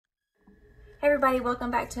Hey everybody,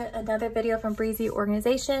 welcome back to another video from Breezy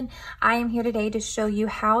Organization. I am here today to show you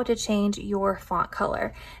how to change your font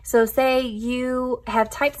color. So say you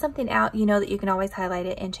have typed something out, you know that you can always highlight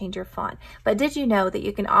it and change your font. But did you know that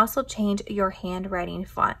you can also change your handwriting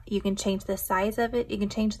font? You can change the size of it, you can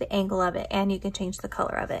change the angle of it, and you can change the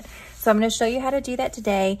color of it. So I'm going to show you how to do that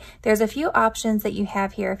today. There's a few options that you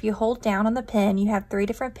have here. If you hold down on the pen, you have 3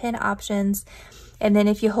 different pen options. And then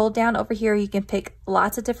if you hold down over here, you can pick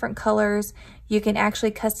lots of different colors. You can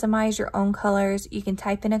actually customize your own colors. You can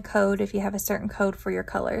type in a code if you have a certain code for your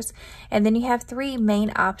colors. And then you have 3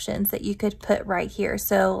 main options that you could put right here.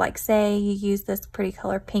 So like say you use this pretty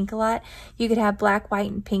color pink a lot, you could have black,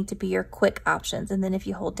 white, and pink to be your quick options. And then if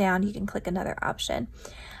you hold down, you can click another option.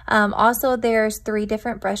 Also, there's 3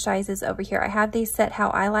 different brush sizes over here. I have these set how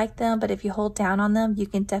I like them, but if you hold down on them, you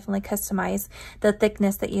can definitely customize the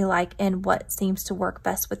thickness that you like and what seems to work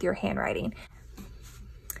best with your handwriting.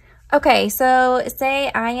 Okay, so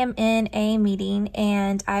say I am in a meeting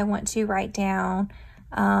and I want to write down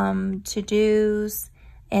to-dos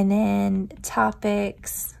and then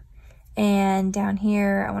topics, and down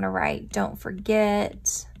here I want to write don't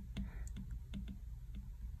forget.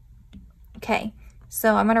 Okay.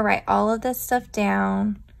 So I'm going to write all of this stuff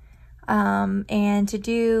down, and to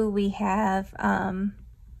do, we have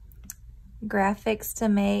graphics to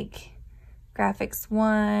make, graphics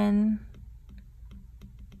 1,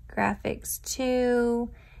 graphics 2,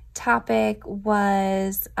 topic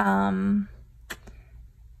was, I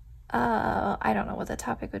don't know what the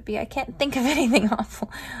topic would be. I can't think of anything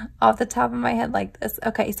off the top of my head like this.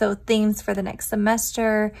 Okay, so themes for the next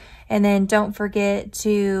semester, and then don't forget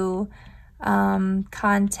to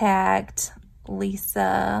contact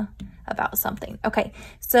Lisa about something. Okay,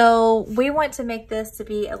 so we want to make this to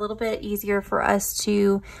be a little bit easier for us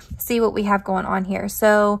to see what we have going on here.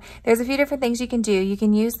 So there's a few different things you can do. You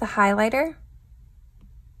can use the highlighter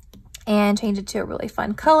and change it to a really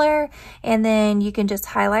fun color, and then you can just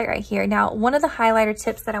highlight right here. Now, one of the highlighter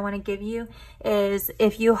tips that I want to give you is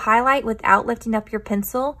if you highlight without lifting up your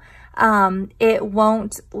pencil, it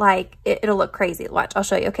won't it'll look crazy. Watch, I'll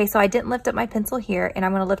show you. Okay, so I didn't lift up my pencil here, and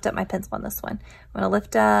I'm going to lift up my pencil on this one. I'm going to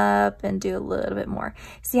lift up and do a little bit more.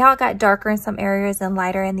 See how it got darker in some areas and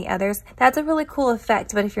lighter in the others? That's a really cool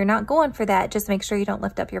effect, but if you're not going for that, just make sure you don't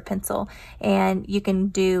lift up your pencil, and you can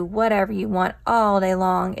do whatever you want all day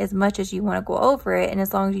long, as much as you want to go over it, and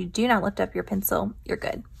as long as you do not lift up your pencil, you're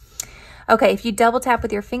good. Okay, if you double tap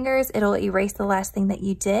with your fingers, it'll erase the last thing that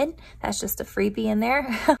you did. That's just a freebie in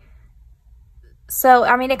there. So,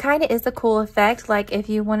 I mean, it kind of is a cool effect. Like if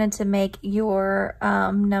you wanted to make your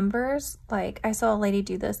numbers, like I saw a lady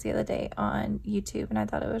do this the other day on YouTube and I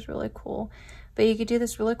thought it was really cool. But you could do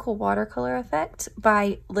this really cool watercolor effect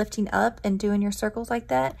by lifting up and doing your circles like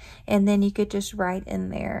that. And then you could just write in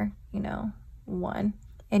there, you know, 1.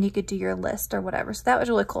 And you could do your list or whatever. So that was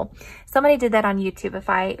really cool. Somebody did that on YouTube. If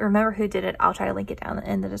I remember who did it, I'll try to link it down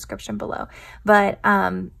in the description below. But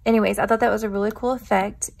anyways, I thought that was a really cool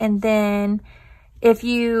effect. And then if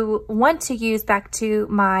you want to use, back to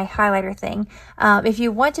my highlighter thing, if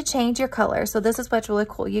you want to change your color, so this is what's really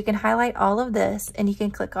cool. You can highlight all of this and you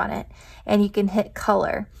can click on it and you can hit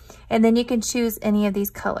color. And then you can choose any of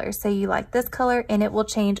these colors. Say you like this color and it will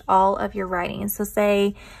change all of your writing. So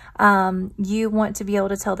say you want to be able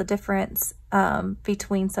to tell the difference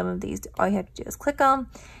between some of these. All you have to do is click them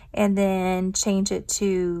and then change it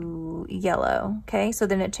to yellow. Okay, so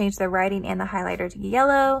then it changed the writing and the highlighter to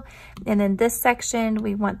yellow. And then this section,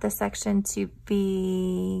 we want this section to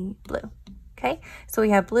be blue. Okay, so we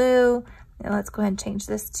have blue. And let's go ahead and change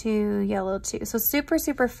this to yellow too. So super,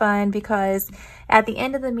 super fun, because at the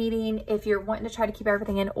end of the meeting, if you're wanting to try to keep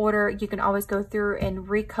everything in order, you can always go through and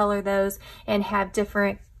recolor those and have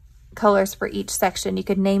different colors for each section. You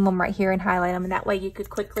could name them right here and highlight them, and that way you could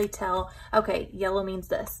quickly tell, okay, yellow means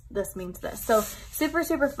this, this means this. So super,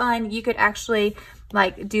 super fun. You could actually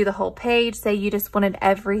like do the whole page. Say you just wanted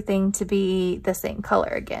everything to be the same color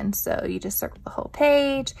again. So you just circle the whole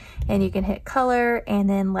page and you can hit color, and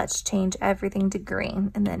then let's change everything to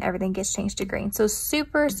green, and then everything gets changed to green. So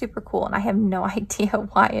super, super cool. And I have no idea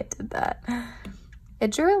why it did that.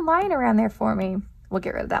 It drew a line around there for me. We'll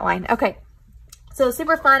get rid of that line. Okay. So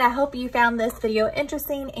super fun. I hope you found this video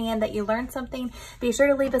interesting and that you learned something. Be sure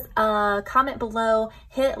to leave us a comment below,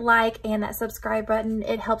 hit like and that subscribe button.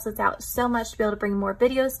 It helps us out so much to be able to bring more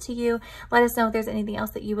videos to you. Let us know if there's anything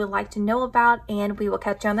else that you would like to know about, and we will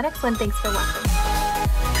catch you on the next one. Thanks for watching.